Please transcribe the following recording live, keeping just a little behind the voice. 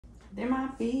There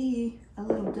might be a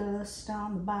little dust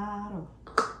on the bottle.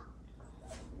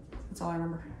 That's all I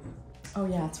remember. Oh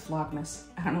yeah, it's Vlogmas.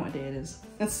 I don't know what day it is.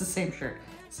 It's the same shirt.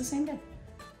 It's the same day.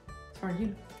 As far as you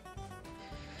know.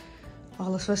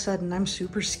 All of a sudden, I'm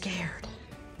super scared.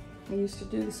 I used to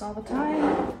do this all the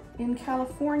time in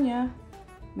California.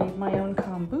 Made my own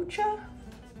kombucha.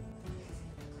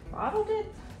 Bottled it.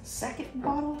 Second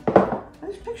bottle.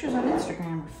 There's pictures on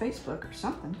Instagram or Facebook or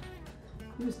something.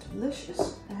 It was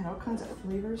delicious. I had all kinds of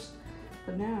flavors.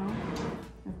 But now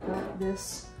I've got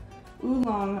this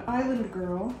Oolong Island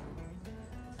girl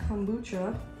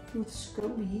kombucha with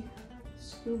Scobies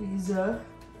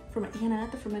from Anna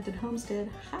at the Fermented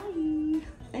Homestead. Hi,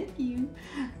 thank you.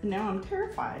 And now I'm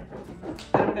terrified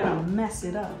that I'm gonna mess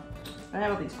it up. I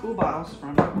have all these cool bottles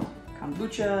from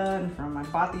kombucha and from, I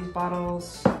bought these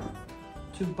bottles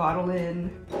to bottle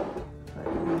in, but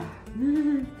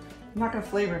I'm not gonna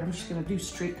flavor it. I'm just gonna do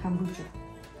straight kombucha.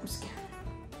 I'm scared.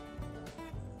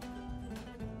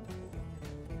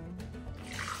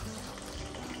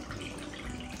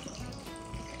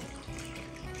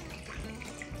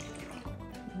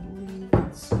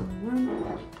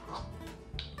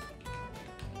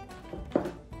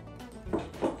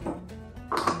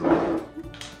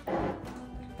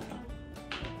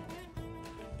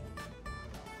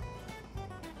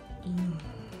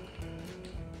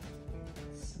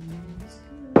 Smells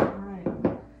good. All right,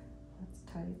 that's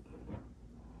tight.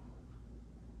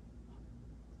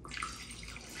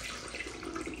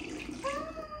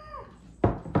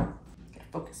 Gotta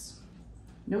focus.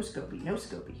 No Scopy, no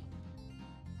Scopy.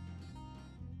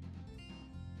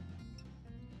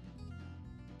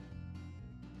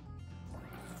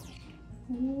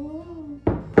 Whoa.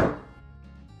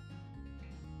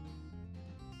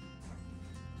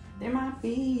 There might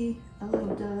be a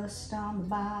little dust on the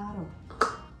bottle.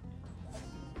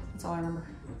 That's all I remember.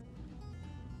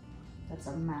 That's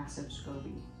a massive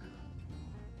SCOBY.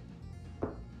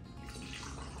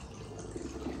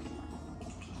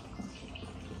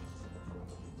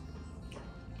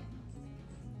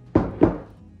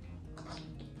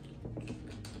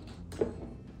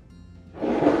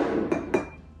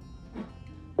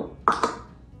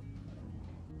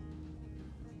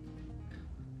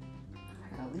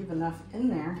 Leave enough in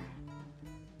there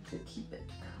to keep it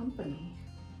company.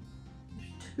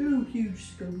 There's 2 huge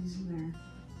SCOBYs in there.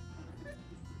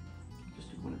 I'll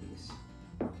just do one of these.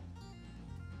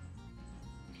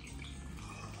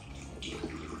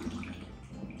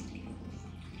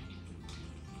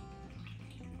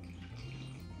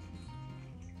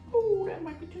 Oh, that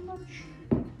might be too much.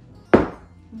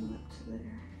 Move it to there.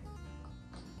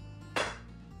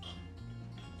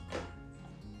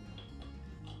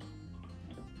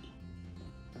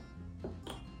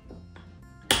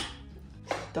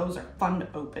 Those are fun to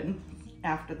open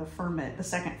after the ferment, the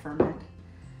second ferment.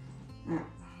 Yeah.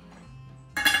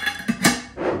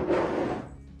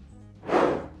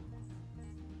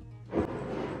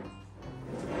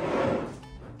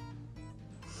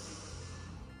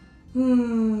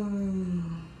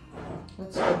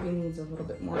 That SCOBY needs a little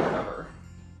bit more cover.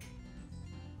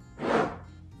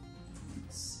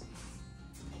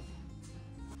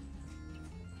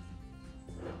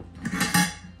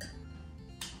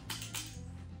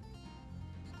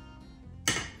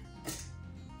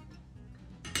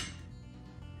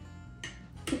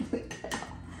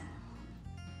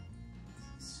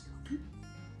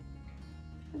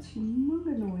 That's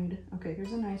humongounoid. Okay,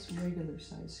 here's a nice regular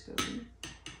size SCOBY.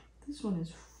 This one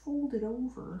is folded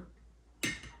over.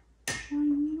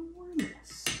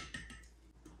 Ginormous.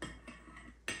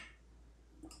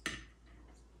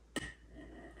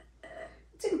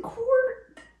 It's in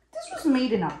quarter. This was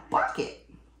made in a bucket.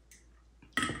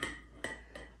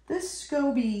 This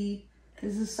SCOBY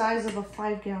is the size of a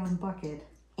 5-gallon bucket,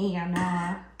 and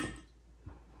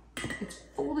it's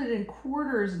folded in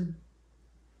quarters and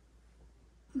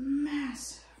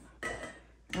massive.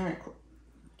 All right, cool.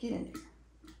 Get in there.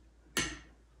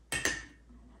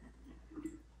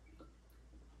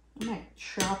 I might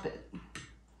chop it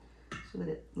so that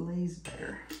it lays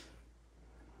better.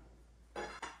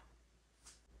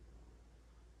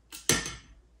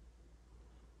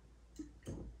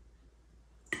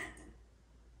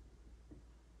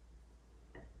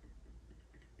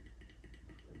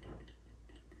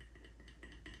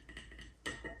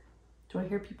 Do I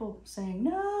hear people saying,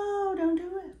 no, don't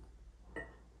do it?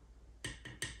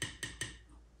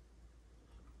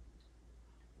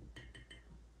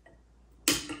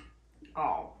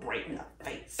 Oh, right in the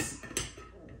face.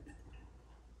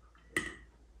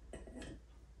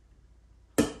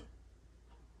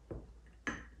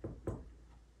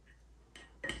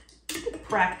 You could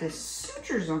practice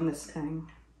sutures on this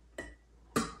thing.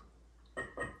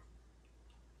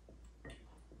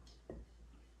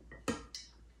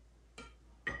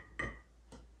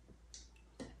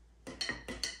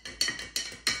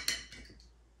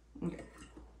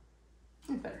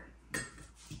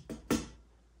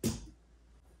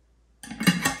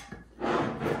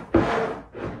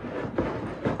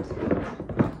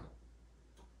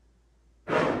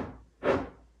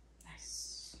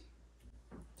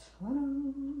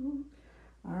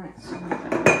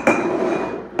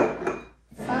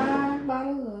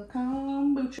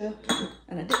 kombucha,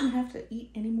 and I didn't have to eat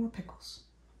any more pickles.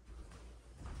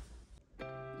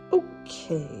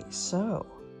 Okay, so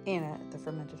Anna at the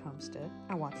Fermented Homestead,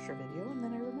 I watched her video and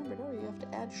then I remembered, oh, you have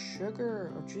to add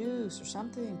sugar or juice or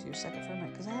something to your second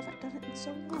ferment because I haven't done it in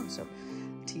so long. So a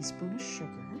teaspoon of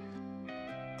sugar, a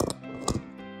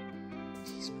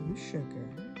teaspoon of sugar,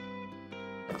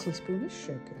 a teaspoon of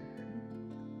sugar,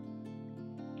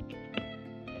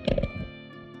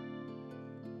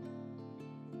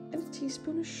 and a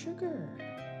teaspoon of sugar.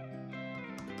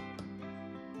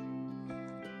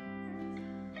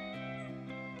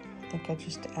 I think I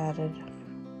just added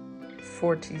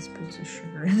 4 teaspoons of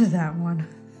sugar into that one.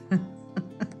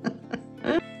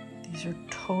 These are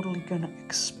totally gonna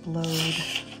explode.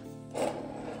 It's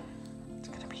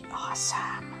gonna be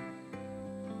awesome.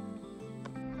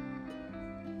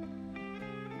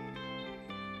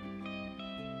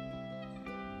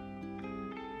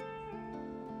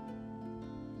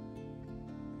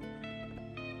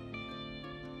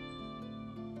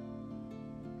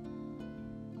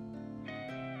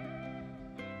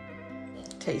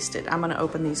 Taste it. I'm gonna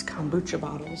open these kombucha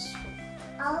bottles.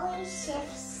 Only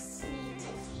chefs need to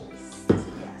taste.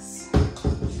 Yes.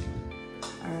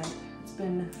 All right. It's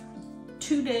been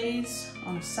 2 days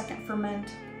on a second ferment.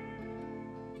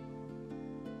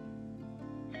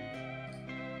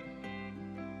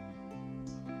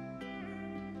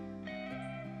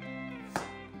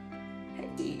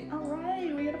 Hey, all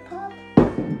right, we got a pop.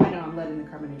 I know I'm letting the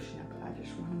carbonation out, but I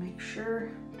just want to make sure.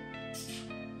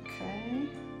 Okay.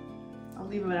 I'll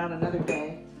leave them out another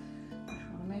day. I just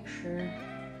want to make sure.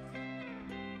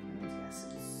 Yes,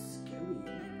 it's gooey.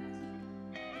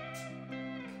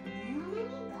 How many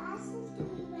glasses do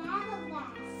you have of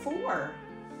that? 4.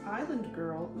 Island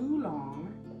Girl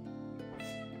Oolong.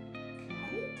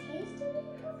 Have you tasted it?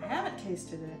 I haven't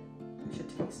tasted it. I should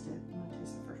taste it. I'm gonna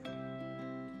taste it first.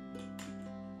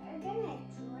 You're gonna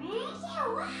drink it?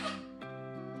 What?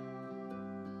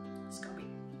 It's gummy.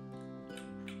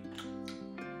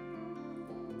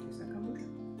 Taste that kombucha.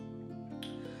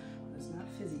 It's not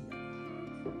fizzy yet.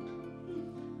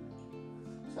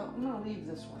 So I'm gonna leave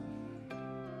this one.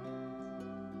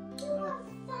 You have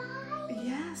 5?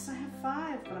 Yes, I have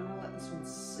 5, but I'm gonna let this one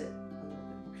sit a little bit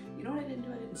more. You know what I didn't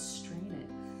do? I didn't strain it.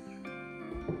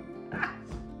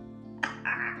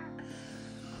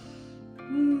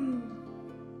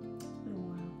 It's been a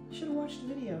while. I should have watched the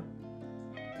video.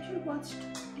 I should have watched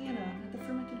Anna at the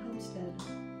Fermented Homestead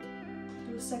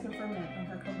do a second ferment on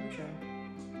her kombucha.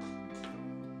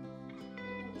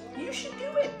 You should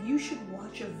do it. You should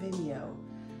watch a video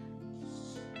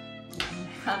on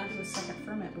how to do a second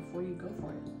ferment before you go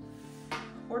for it.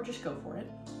 Or just go for it.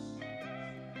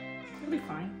 It'll be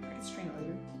fine. I can strain it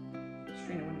later.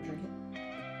 Strain it when I drink it.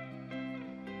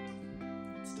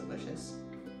 It's delicious.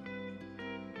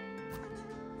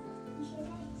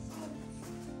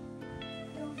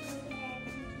 Don't forget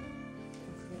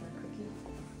our cookie.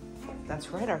 That's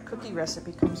right, our cookie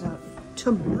recipe comes out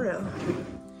tomorrow.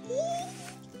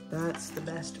 That's the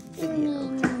best video.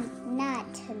 not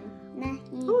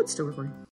Oh, it's still recording.